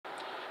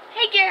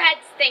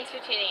Gearheads, thanks for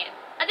tuning in.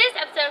 On this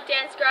episode of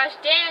Dan's Garage,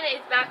 Dan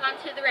is back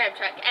onto the Ram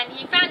truck and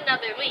he found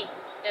another leak.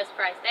 No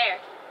surprise there.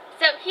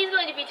 So he's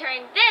going to be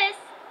turning this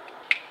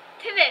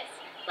to this.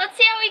 Let's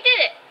see how he did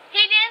it.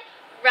 Hey Dan,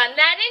 run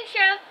that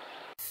intro.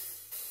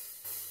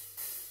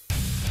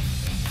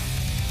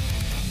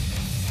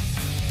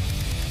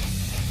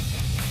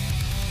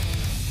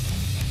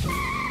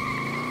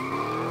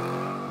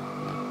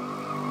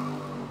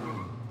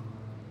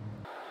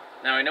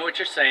 Now I know what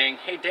you're saying.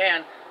 Hey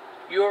Dan,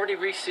 you already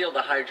resealed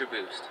the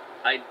Hydroboost.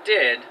 I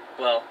did,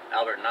 well,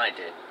 Albert and I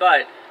did,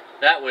 but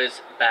that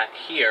was back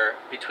here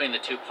between the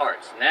two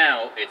parts.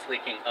 Now it's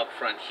leaking up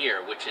front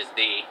here, which is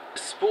the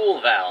spool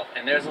valve,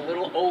 and there's a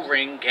little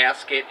O-ring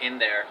gasket in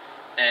there,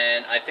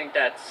 and I think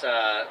that's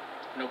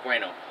no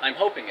bueno. I'm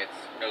hoping it's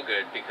no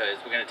good because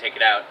we're going to take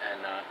it out,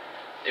 and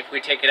if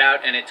we take it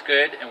out and it's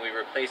good and we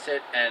replace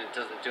it and it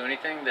doesn't do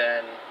anything,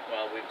 then,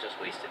 well, we've just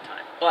wasted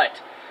time.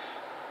 But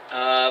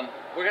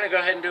we're going to go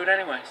ahead and do it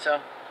anyway, so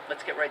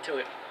let's get right to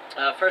it.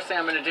 First thing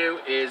I'm going to do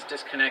is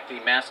disconnect the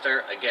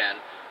master again,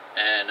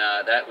 and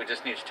that we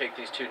just need to take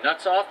these two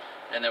nuts off,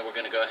 and then we're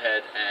going to go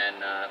ahead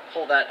and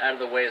pull that out of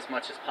the way as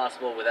much as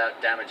possible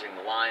without damaging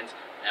the lines,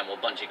 and we'll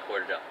bungee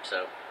cord it up.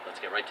 So let's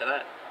get right to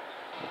that.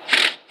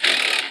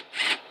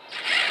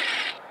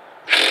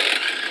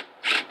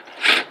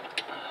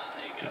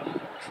 There you go.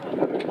 That works a lot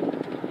better.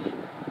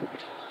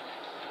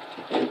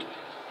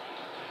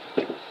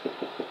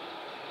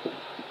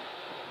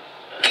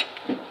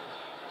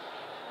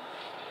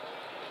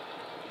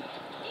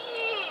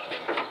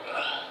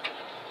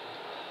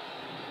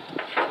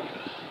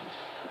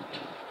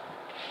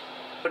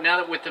 But now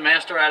that with the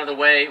master out of the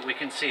way, we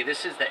can see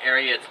this is the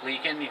area it's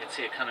leaking. You can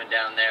see it coming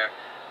down there.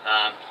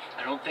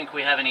 I don't think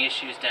we have any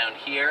issues down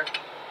here,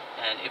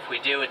 and if we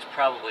do, it's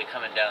probably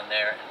coming down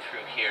there and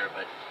through here,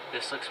 but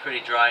this looks pretty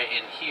dry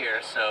in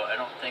here, so I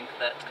don't think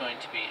that's going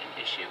to be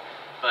an issue.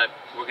 But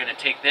we're going to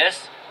take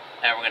this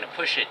and we're going to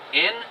push it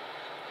in,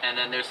 and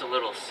then there's a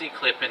little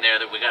C-clip in there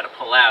that we got to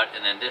pull out,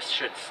 and then this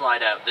should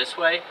slide out this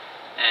way,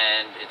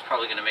 and it's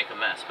probably going to make a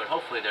mess, but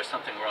hopefully there's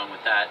something wrong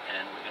with that,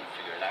 and we're going to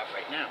figure it out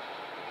right now.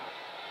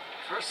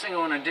 First thing I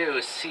want to do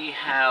is see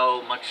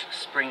how much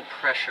spring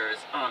pressure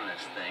is on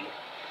this thing.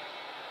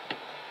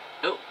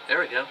 Oh, there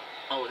we go.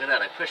 Oh, look at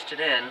that. I pushed it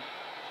in,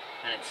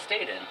 and it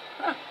stayed in.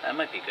 Huh, that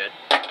might be good.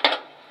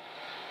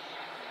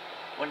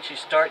 Once you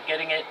start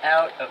getting it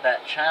out of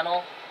that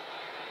channel,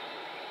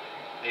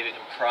 maybe you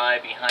can pry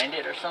behind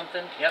it or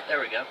something. Yep, there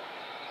we go.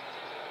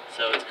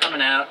 So it's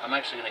coming out. I'm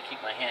actually going to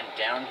keep my hand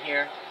down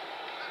here,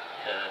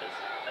 because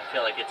I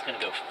feel like it's going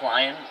to go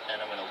flying, and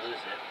I'm going to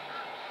lose it.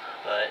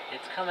 But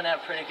it's coming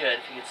out pretty good,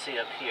 if you can see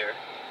up here.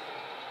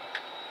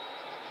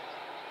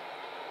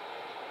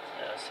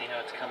 So see how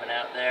it's coming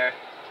out there?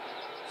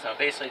 So I'm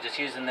basically just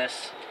using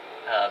this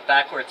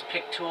backwards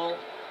pick tool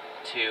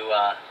to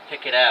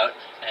pick it out,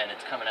 and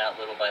it's coming out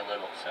little by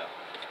little. So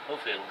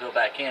hopefully it'll go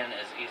back in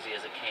as easy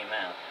as it came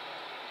out.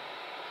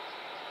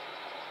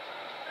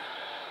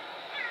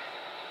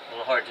 A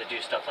little hard to do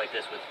stuff like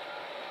this with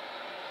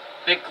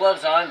big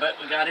gloves on, but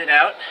we got it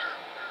out.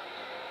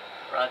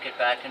 Rock it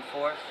back and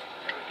forth.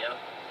 There we go.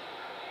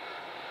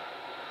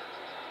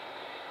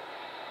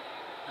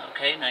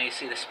 Okay, now you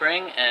see the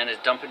spring, and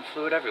it's dumping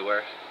fluid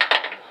everywhere.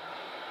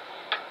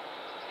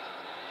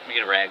 Let me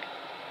get a rag.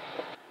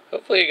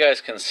 Hopefully you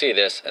guys can see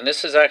this, and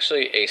this is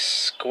actually a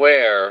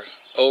square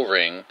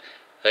O-ring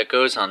that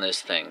goes on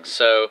this thing.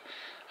 So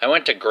I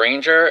went to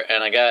Grainger,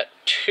 and I got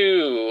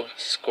two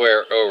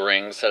square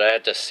O-rings that I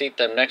had to seat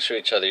them next to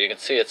each other. You can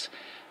see it's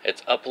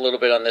up a little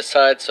bit on this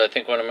side, so I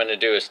think what I'm going to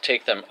do is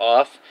take them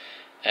off,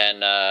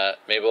 and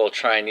maybe we'll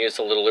try and use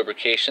a little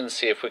lubrication,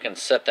 see if we can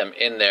set them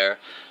in there,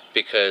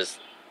 because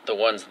the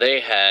ones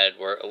they had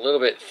were a little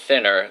bit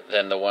thinner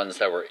than the ones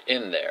that were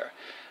in there.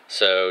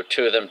 So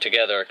two of them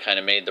together kind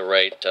of made the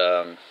right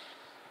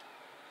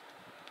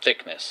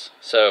thickness.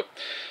 So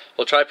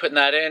we'll try putting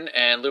that in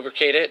and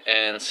lubricate it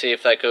and see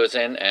if that goes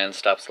in and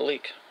stops the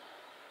leak.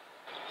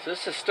 So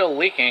this is still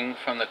leaking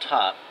from the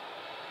top,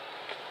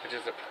 which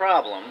is a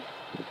problem,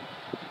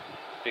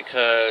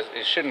 because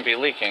it shouldn't be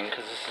leaking,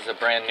 because this is a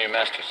brand new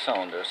master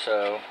cylinder.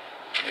 So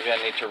maybe I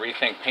need to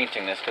rethink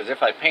painting this, because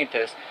if I paint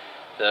this,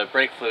 the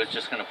brake fluid is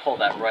just going to pull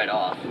that right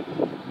off.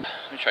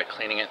 Let me try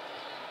cleaning it,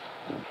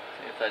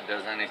 see if that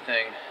does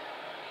anything.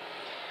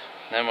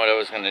 And then what I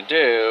was going to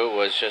do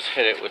was just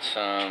hit it with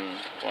some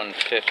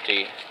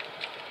 150,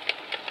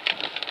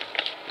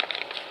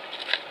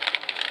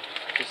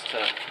 just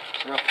to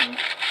roughen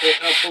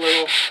it up a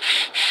little.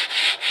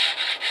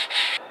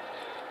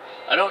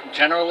 I don't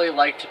generally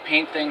like to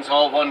paint things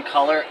all one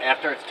color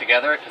after it's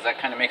together, because that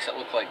kind of makes it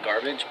look like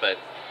garbage, but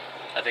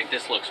I think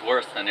this looks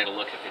worse than it'll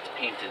look if it's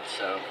painted.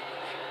 So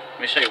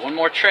let me show you one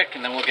more trick,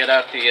 and then we'll get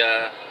out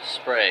the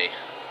spray.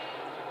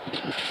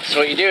 So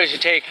what you do is you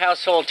take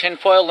household tin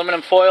foil,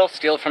 aluminum foil,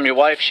 steal it from your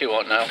wife, she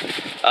won't know.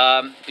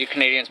 You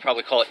Canadians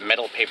probably call it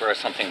metal paper or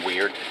something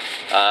weird.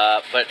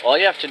 But all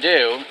you have to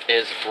do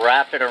is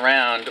wrap it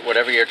around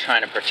whatever you're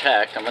trying to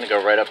protect. I'm going to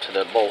go right up to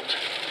the bolt.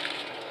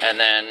 And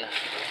then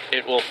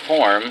it will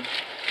form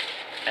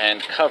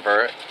and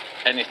cover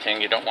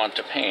anything you don't want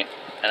to paint.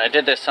 And I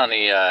did this on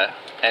the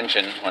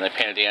engine when I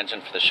painted the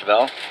engine for the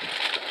Chevelle,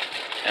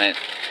 and it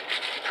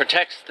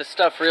protects the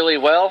stuff really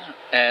well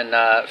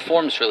and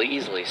forms really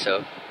easily,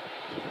 so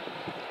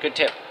good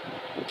tip.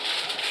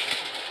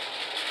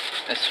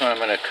 This one I'm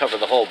going to cover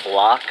the whole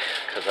block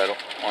because I don't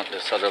want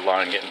this other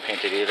line getting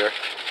painted either.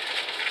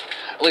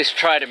 At least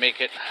try to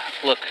make it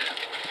look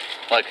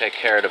like I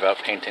cared about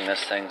painting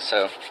this thing.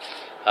 So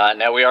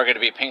now we are going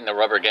to be painting the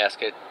rubber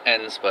gasket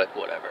ends, but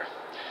whatever.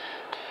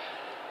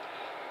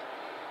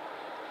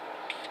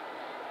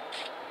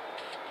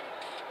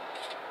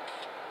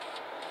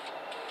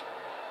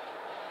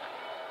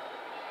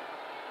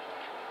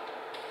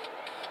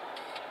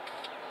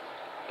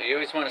 You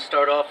always want to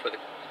start off with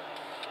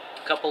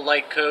a couple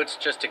light coats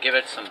just to give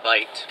it some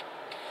bite.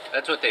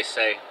 That's what they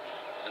say,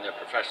 and they're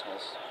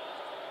professionals.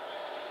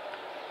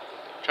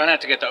 Try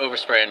not to get the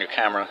overspray on your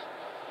camera.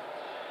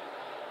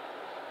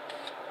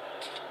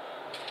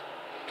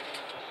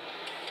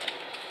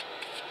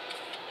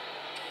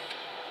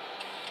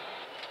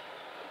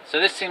 So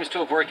this seems to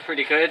have worked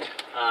pretty good.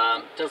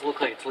 It does look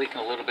like it's leaking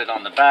a little bit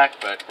on the back,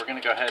 but we're going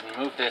to go ahead and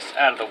move this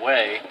out of the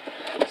way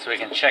so we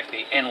can check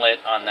the inlet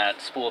on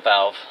that spool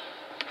valve.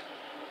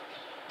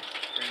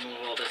 Remove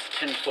all this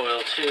tin foil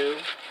too.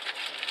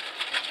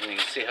 And you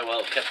can see how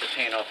well it kept the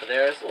paint off of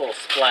there. It's a little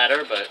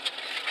splatter, but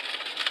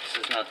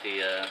this is not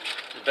the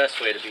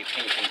best way to be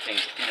painting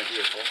things in a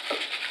vehicle.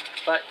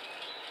 But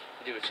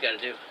you do what you gotta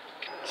do.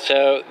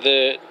 So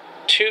the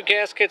two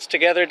gaskets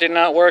together did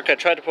not work. I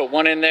tried to put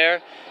one in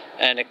there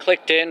and it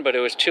clicked in, but it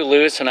was too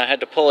loose and I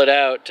had to pull it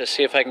out to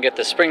see if I can get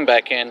the spring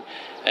back in,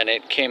 and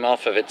it came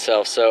off of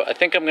itself. So I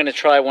think I'm gonna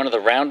try one of the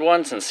round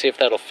ones and see if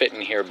that'll fit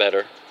in here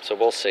better. So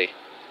we'll see.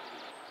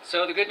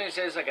 So the good news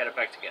is I got it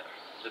back together.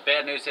 The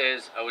bad news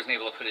is I wasn't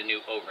able to put a new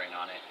O-ring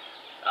on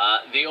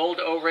it. The old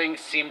O-ring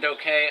seemed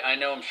okay. I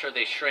know, I'm sure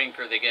they shrink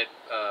or they get,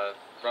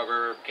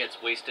 rubber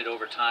gets wasted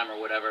over time or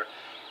whatever.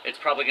 It's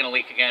probably going to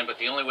leak again, but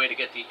the only way to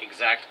get the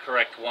exact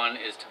correct one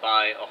is to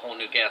buy a whole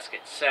new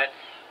gasket set,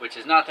 which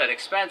is not that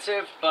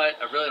expensive, but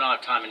I really don't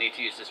have time. I need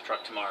to use this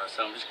truck tomorrow,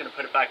 so I'm just going to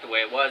put it back the way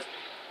it was.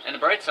 And the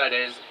bright side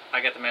is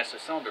I got the master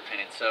cylinder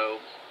painted, so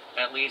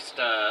at least,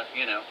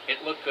 you know,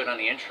 it looked good on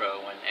the intro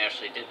when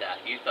Ashley did that.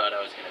 You thought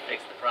I was going to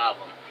fix the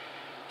problem.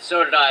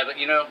 So did I, but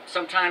you know,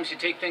 sometimes you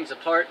take things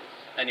apart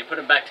and you put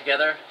them back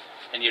together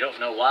and you don't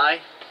know why,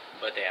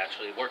 but they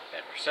actually work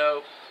better.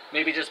 So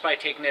maybe just by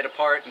taking it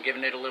apart and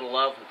giving it a little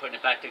love and putting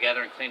it back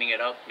together and cleaning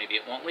it up, maybe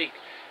it won't leak.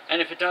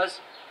 And if it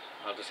does,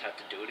 I'll just have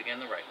to do it again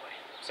the right way.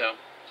 So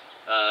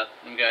let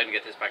me go ahead and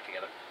get this back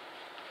together.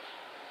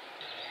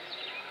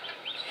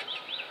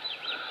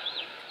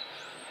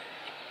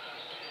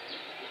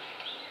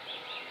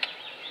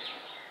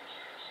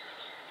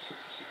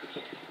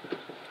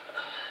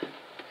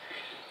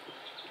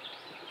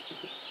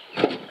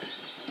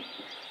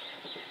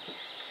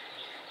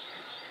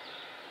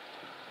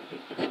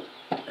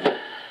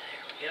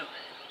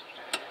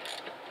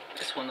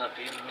 This will not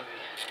be in the movie.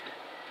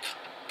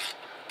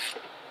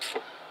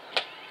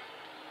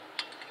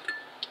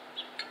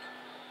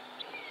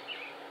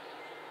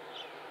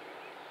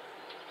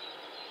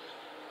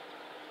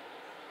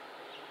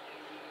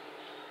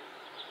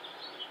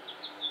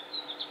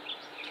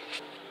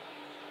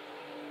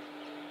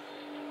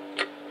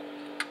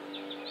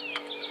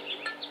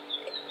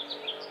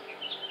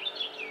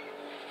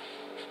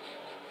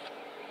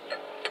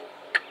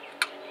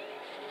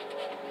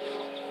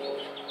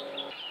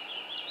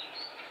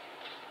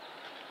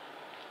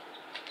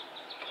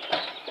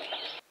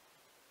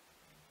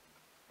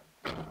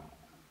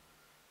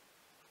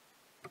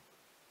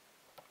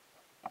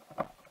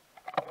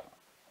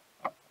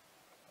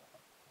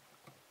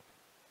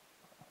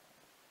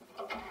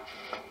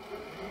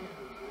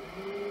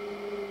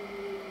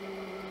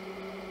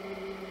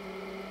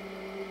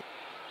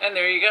 And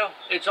there you go.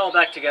 It's all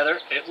back together.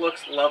 It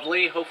looks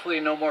lovely. Hopefully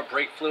no more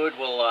brake fluid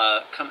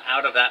will come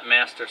out of that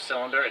master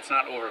cylinder. It's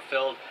not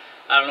overfilled.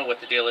 I don't know what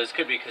the deal is.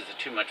 Could be because of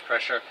too much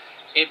pressure.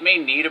 It may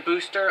need a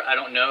booster. I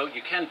don't know.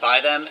 You can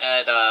buy them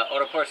at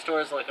auto parts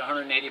stores, like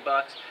 180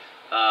 bucks.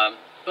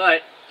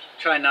 But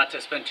try not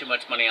to spend too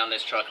much money on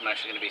this truck. I'm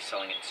actually going to be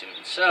selling it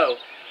soon. So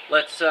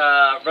let's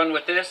run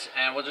with this,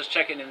 and we'll just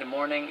check it in the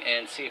morning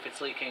and see if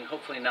it's leaking.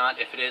 Hopefully not.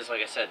 If it is,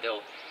 like I said,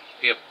 there'll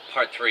be a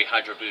part 3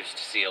 Hydroboost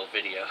seal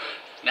video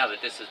now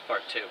that this is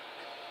part 2.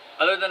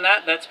 Other than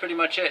that, that's pretty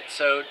much it.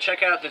 So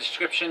check out the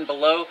description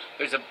below.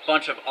 There's a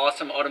bunch of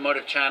awesome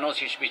automotive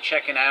channels you should be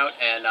checking out,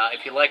 and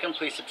if you like them,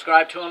 please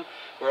subscribe to them.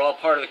 We're all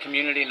part of the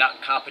community,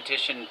 not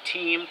competition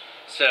team,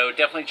 so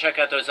definitely check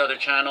out those other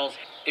channels.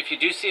 If you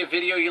do see a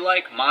video you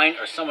like, mine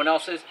or someone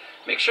else's,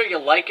 make sure you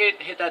like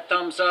it, hit that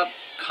thumbs up,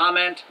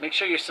 comment, make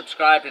sure you're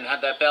subscribed and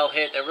have that bell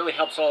hit. That really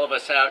helps all of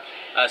us out,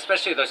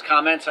 especially those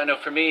comments. I know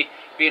for me,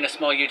 being a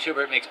small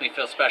YouTuber, it makes me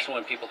feel special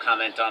when people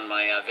comment on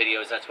my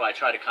videos. That's why I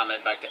try to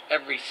comment back to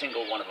every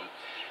single one of them.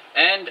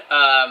 And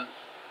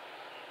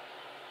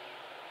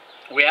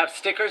we have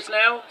stickers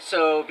now,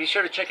 so be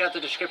sure to check out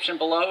the description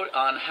below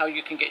on how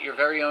you can get your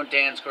very own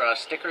Dan's Garage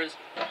stickers.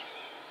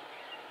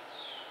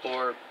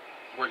 or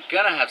we're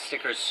gonna have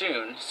stickers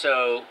soon,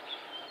 so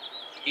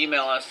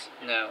email us.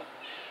 No.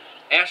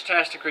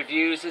 Ashtastic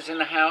Reviews is in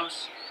the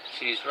house.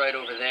 She's right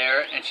over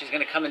there, and she's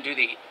gonna come and do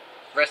the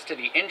rest of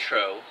the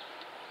intro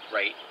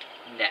right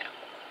now.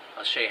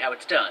 I'll show you how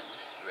it's done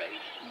right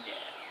now.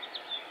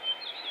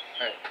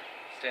 Alright,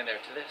 stand there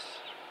to this.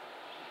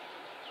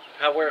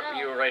 How were No.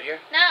 you were right here?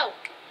 No.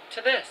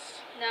 To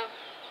this. No.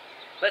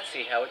 Let's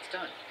see how it's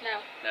done.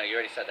 No. No, you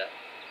already said that.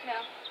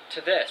 No.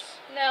 To this.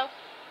 No.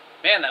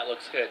 Man, that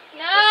looks good.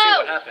 No. Let's see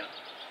what happened.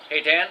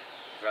 Hey Dan,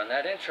 run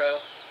that intro.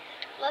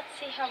 Let's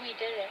see how we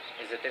did it.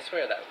 Is it this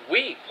way or that?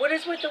 We. What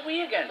is with the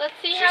we again? Let's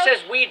see she how.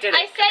 says we did it.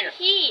 I Come said here.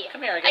 he.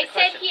 Come here. I got a said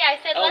question. he. I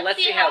said Oh, let's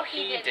see how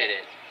he did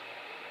it.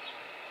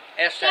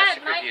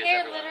 Ashtastic Dad, my Reviews, hair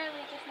everyone.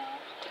 literally just not.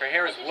 Her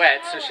hair is I just wet,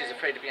 so showered. she's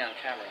afraid to be on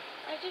camera.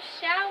 I just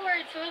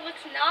showered, so it looks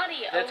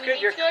naughty. That's we good,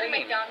 need you're to go clean. to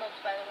McDonald's,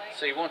 by the way.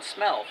 So you won't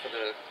smell for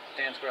the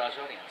Dan's Garage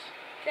audience.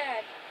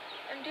 Dad,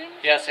 I'm doing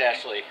this. Yes, for you.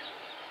 Ashley.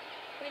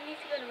 We need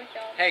to go to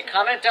McDonald's. Hey, soon.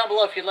 comment down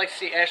below if you'd like to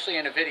see Ashley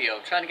in a video.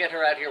 I'm trying to get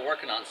her out here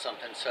working on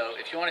something. So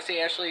if you want to see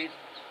Ashley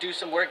do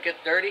some work,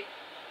 get dirty,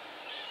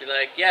 be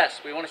like,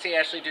 yes, we want to see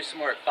Ashley do some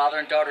work. Father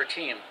and daughter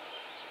team.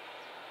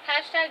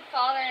 Hashtag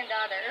father and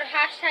daughter, or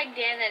hashtag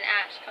Dan and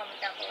Ash. Comment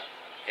down below.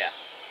 Yeah.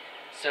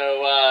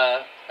 So,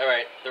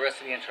 alright, the rest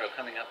of the intro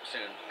coming up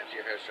soon after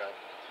your hair's dried.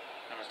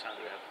 How much time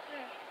do we have?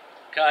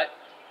 Cut.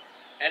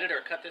 Editor,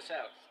 cut this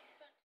out.